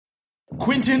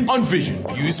Quintin on Vision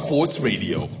View Sports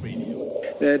Radio.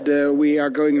 That we are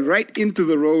going right into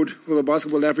the road for the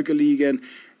Basketball Africa League, and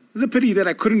it's a pity that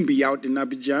I couldn't be out in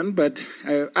Abidjan, but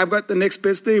I've got the next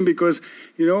best thing because,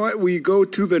 you know what, we go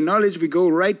to the knowledge, we go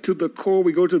right to the core,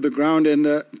 we go to the ground,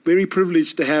 and very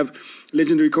privileged to have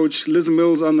legendary coach Liz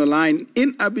Mills on the line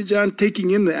in Abidjan,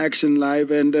 taking in the action live.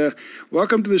 And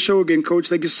welcome to the show again, Coach.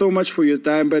 Thank you so much for your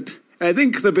time, but I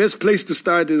think the best place to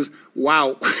start is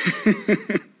wow.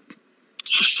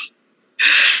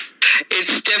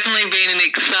 It's definitely been an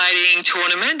exciting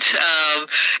tournament.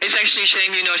 It's actually a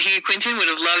shame you're not here, Quintin. Would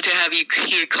have loved to have you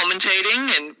here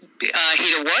commentating and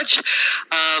here to watch.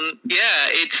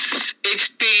 It's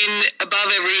been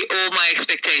above all my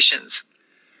expectations.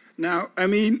 Now, I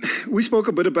mean, we spoke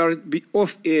a bit about it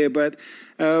off air, but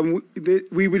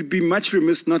we would be much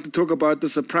remiss not to talk about the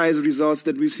surprise results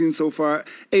that we've seen so far.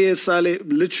 AS Salé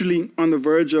literally on the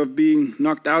verge of being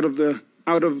knocked out of the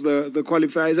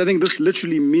qualifiers. I think this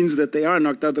literally means that they are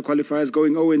knocked out the qualifiers,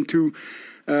 going 0-2.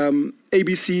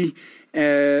 ABC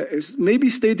is maybe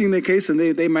stating their case, and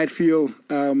they might feel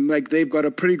like they've got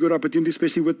a pretty good opportunity,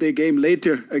 especially with their game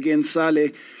later against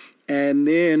Salé. And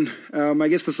then I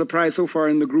guess the surprise so far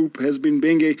in the group has been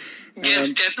Bengue.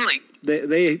 Yes, definitely.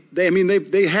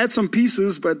 They had some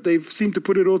pieces, but they've seemed to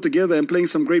put it all together and playing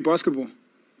some great basketball.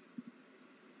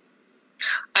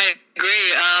 I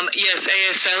agree. Yes,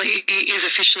 ASL is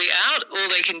officially out. All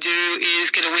they can do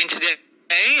is get a win today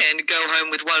and go home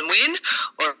with one win,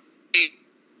 or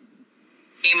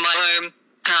in my home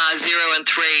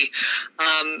 0-3.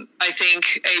 I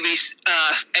think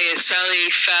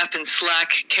ASL, FAP, and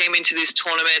SLAC came into this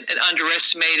tournament and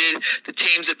underestimated the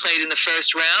teams that played in the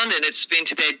first round, and it's been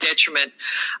to their detriment.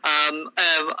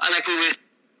 Like we were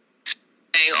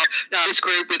saying, this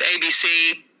group with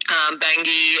ABC,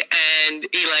 Bangui and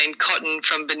Elaine Cotton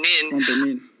from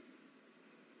Benin.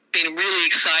 Been really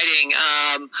exciting.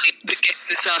 The game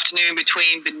this afternoon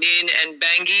between Benin and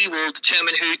Bangui will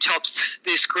determine who tops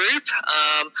this group.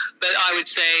 But I would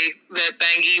say that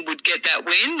Bangui would get that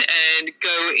win and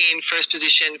go in first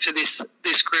position for this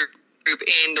group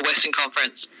in the Western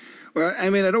Conference. Well, I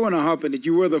mean, I don't want to harp on it.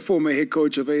 You were the former head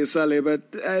coach of AS Salé, but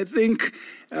I think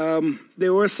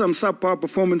there were some subpar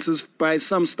performances by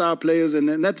some star players,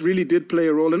 and that really did play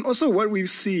a role. And also what we've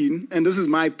seen, and this is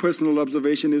my personal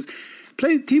observation, is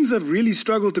teams have really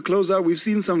struggled to close out. We've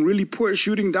seen some really poor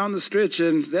shooting down the stretch,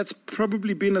 and that's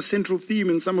probably been a central theme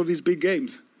in some of these big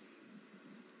games.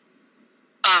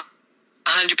 100%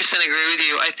 agree with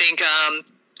you. I think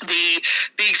the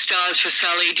big stars for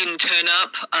Salé didn't turn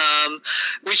up,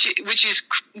 which is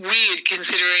weird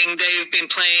considering they've been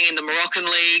playing in the Moroccan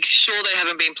League. Sure, they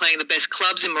haven't been playing the best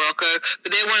clubs in Morocco,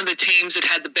 but they're one of the teams that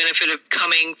had the benefit of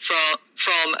coming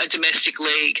from a domestic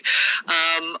league.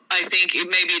 I think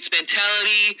maybe it's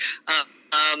mentality.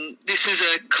 This is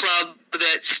a club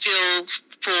that still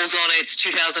falls on its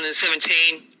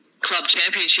 2017 club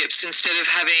championships instead of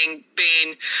having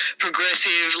been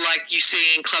progressive like you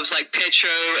see in clubs like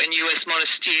Petro and US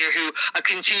Monastir, who are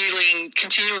continually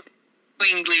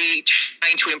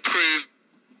trying to improve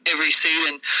every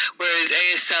season, whereas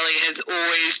AS Salé has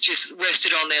always just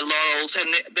rested on their laurels,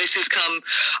 and this has come,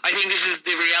 I think this is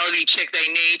the reality check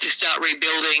they need to start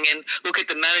rebuilding and look at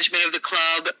the management of the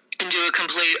club and do a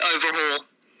complete overhaul.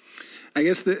 I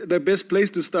guess the best place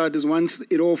to start is once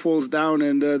it all falls down,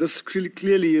 and this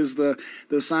clearly is the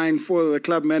sign for the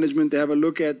club management to have a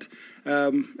look at a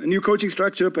new coaching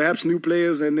structure, perhaps new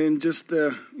players, and then just,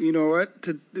 to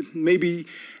maybe,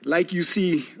 like you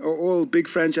see all big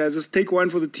franchises, take one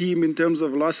for the team in terms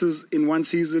of losses in one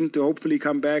season to hopefully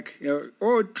come back,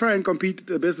 or try and compete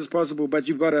the best as possible, but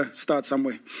you've got to start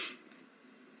somewhere.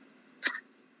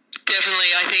 Definitely.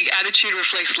 I think attitude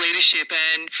reflects leadership,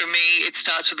 and for me, it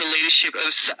starts with the leadership of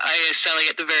AS Salé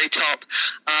at the very top,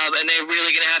 and they're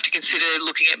really going to have to consider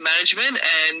looking at management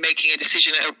and making a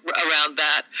decision around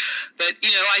that. But,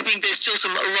 I think there's still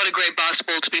a lot of great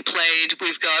basketball to be played.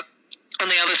 We've got on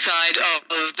the other side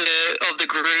of the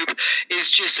group is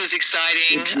just as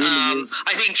exciting. Really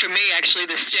I think for me, actually,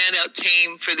 the standout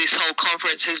team for this whole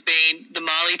conference has been the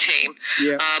Mali team.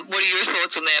 Yeah. What are your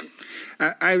thoughts on them?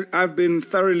 I've been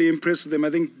thoroughly impressed with them. I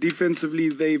think defensively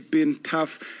they've been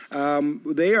tough.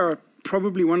 They are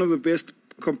probably one of the best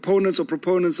components or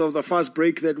proponents of the fast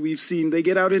break that we've seen. They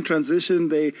get out in transition.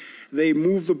 They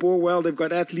move the ball well. They've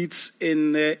got athletes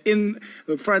in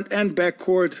the front and back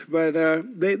court, but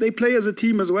they play as a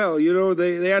team as well. You know,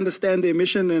 they understand their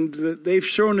mission, and they've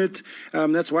shown it.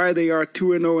 That's why they are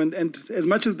 2-0. And as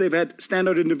much as they've had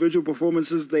standout individual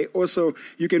performances, they also,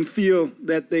 you can feel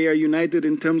that they are united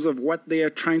in terms of what they are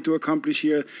trying to accomplish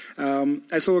here.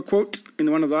 I saw a quote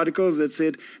in one of the articles that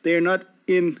said they are not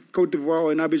in Cote d'Ivoire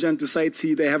or in Abidjan to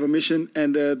sightsee. They have a mission,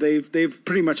 and they've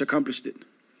pretty much accomplished it.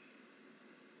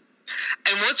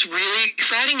 And what's really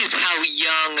exciting is how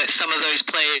young some of those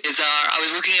players are. I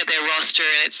was looking at their roster,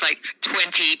 and it's like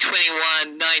 20,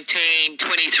 21, 19,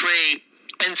 23.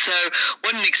 And so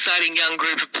what an exciting young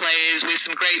group of players with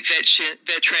some great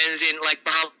veterans in like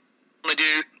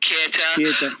Mahamadou Keita.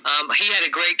 He had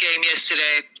a great game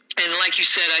yesterday. And like you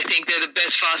said, I think they're the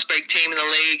best fast break team in the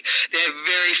league. They're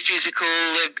very physical.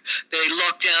 They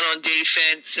lock down on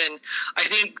defense, and I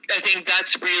think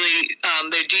that's really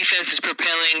their defense is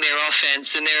propelling their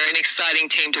offense, and they're an exciting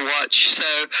team to watch. So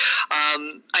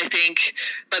I think,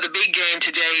 but the big game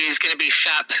today is going to be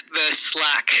FAP versus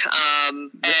Slack,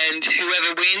 and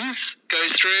whoever wins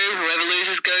goes through. Whoever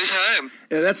loses goes home.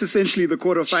 Yeah, that's essentially the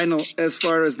quarterfinal as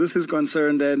far as this is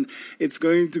concerned, and it's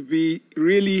going to be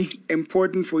really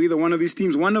important for either one of these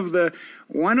teams. One of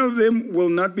them will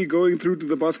not be going through to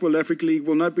the Basketball Africa League,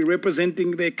 will not be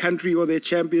representing their country or their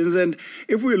champions. And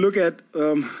if we look at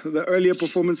the earlier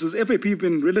performances, FAP have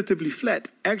been relatively flat,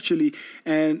 actually.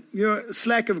 And, you know,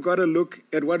 Slack have got to look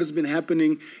at what has been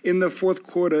happening in the fourth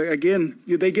quarter. Again,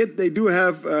 they do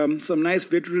have some nice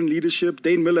veteran leadership.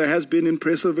 Dane Miller has been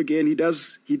impressive again. He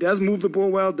does move the ball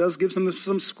well, does give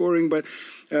some scoring, but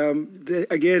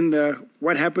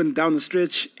what happened down the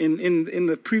stretch in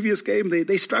the previous game,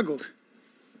 they struggled.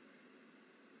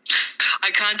 I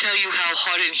can't tell you how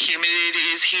hot and humid it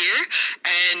is here,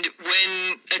 and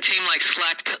when a team like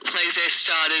Slack plays their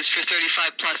starters for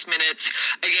 35 plus minutes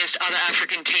against other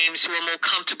African teams who are more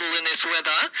comfortable in this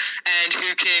weather and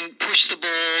who can push the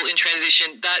ball in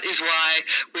transition, that is why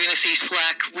we're going to see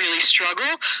Slack really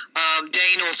struggle.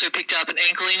 Dane also picked up an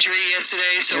ankle injury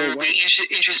yesterday, so it'll be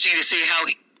interesting to see how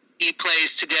he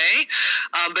plays today.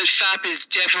 But FAP is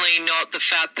definitely not the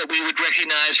FAP that we would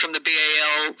recognize from the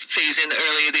BAL season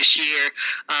earlier this year.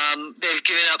 They've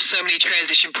given up so many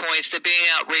transition points. They're being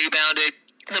out-rebounded.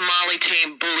 The Mali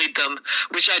team bullied them,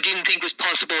 which I didn't think was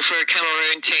possible for a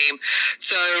Cameroon team.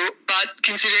 So, but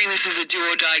considering this is a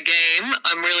do-or-die game,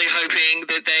 I'm really hoping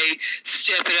that they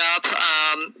step it up.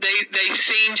 They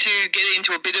seem to get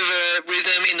into a bit of a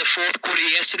rhythm in the fourth quarter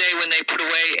yesterday when they put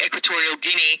away Equatorial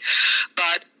Guinea.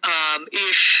 But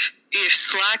if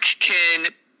Slack can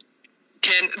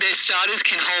their starters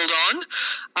can hold on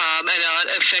and aren't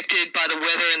affected by the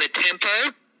weather and the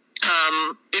tempo,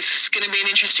 it's going to be an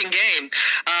interesting game.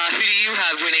 Who do you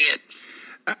have winning it?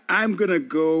 I'm going to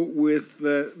go with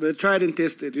the tried and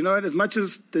tested. You know, as much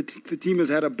as the team has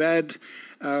had a bad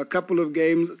couple of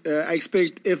games, I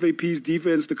expect FAP's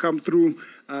defense to come through.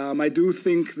 I do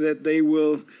think that they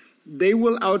will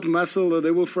outmuscle or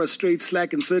they will frustrate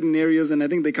Slack in certain areas, and I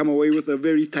think they come away with a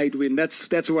very tight win.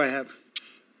 That's who I have.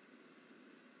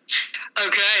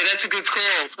 Okay, that's a good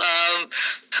call.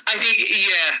 I think,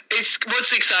 it's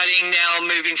what's exciting now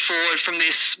moving forward from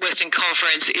this Western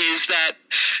Conference is that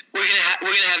we're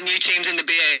gonna have new teams in the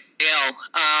BAL,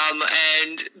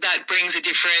 and that brings a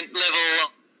different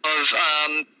level of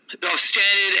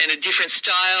standard and a different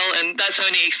style, and that's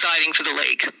only exciting for the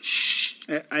league.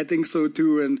 I think so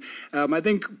too, and I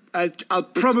think I'll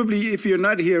probably, if you're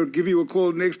not here, give you a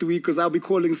call next week because I'll be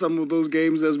calling some of those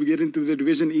games as we get into the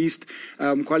Division East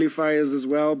qualifiers as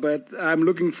well. But I'm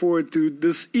looking forward to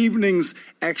this evening's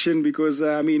action because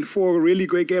 4 really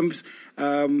great games.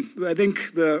 I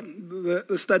think the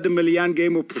Stade de Malien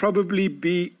game will probably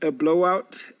be a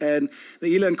blowout, and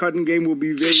the Elan Cotton game will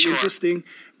be very interesting.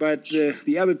 But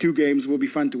the other 2 games will be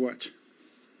fun to watch.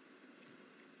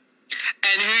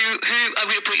 And who I'm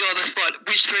going to put you on the spot.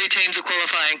 Which 3 teams are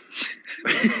qualifying?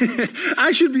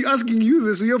 I should be asking you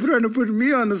this. You're trying to put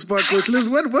me on the spot, Coach Liz.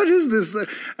 What is this?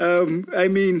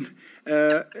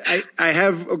 I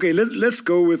have. Okay, let's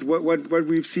go with what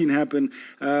we've seen happen.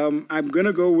 I'm going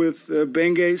to go with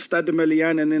Benge, Stade de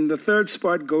Malien, and then the 3rd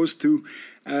spot goes to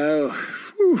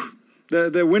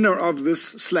the winner of this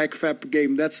Slack FAP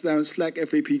game. That's the Slack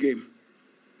FAP game.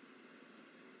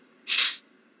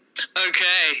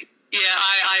 Okay. Yeah,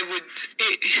 I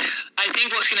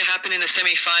think what's going to happen in the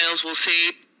semi-finals, we'll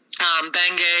see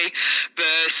Bangay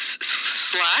versus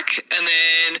Slack, and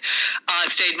then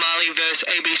Stade Mali versus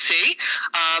ABC.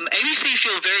 ABC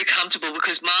feel very comfortable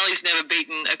because Mali's never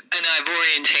beaten an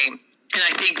Ivorian team. And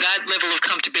I think that level of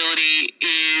comfortability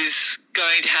is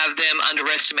going to have them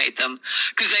underestimate them,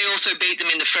 because they also beat them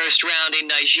in the first round in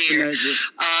Niger.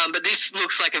 But this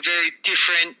looks like a very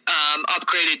different,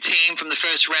 upgraded team from the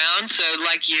first round. So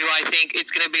like you, I think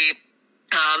it's going to be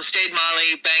Stade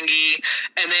Mali, Bangui,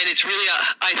 and then it's really,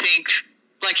 I think,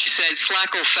 like you said,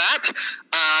 slack or fap.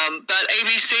 But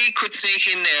ABC could sneak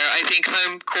in there. I think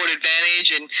home court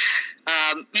advantage and,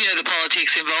 the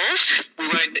politics involved. We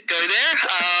won't go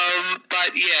there.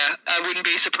 But, yeah, I wouldn't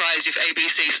be surprised if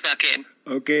ABC snuck in.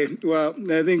 Okay, well,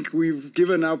 I think we've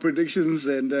given our predictions,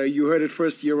 and you heard it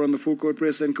first here on the Full Court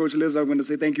Press. And Coach Liz, I'm going to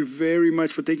say thank you very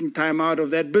much for taking time out of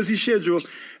that busy schedule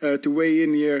to weigh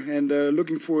in here, and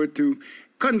looking forward to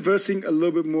conversing a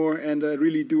little bit more, and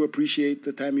really do appreciate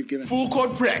the time you've given. Full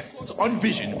Court Press on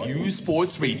Vision View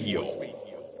Sports Radio.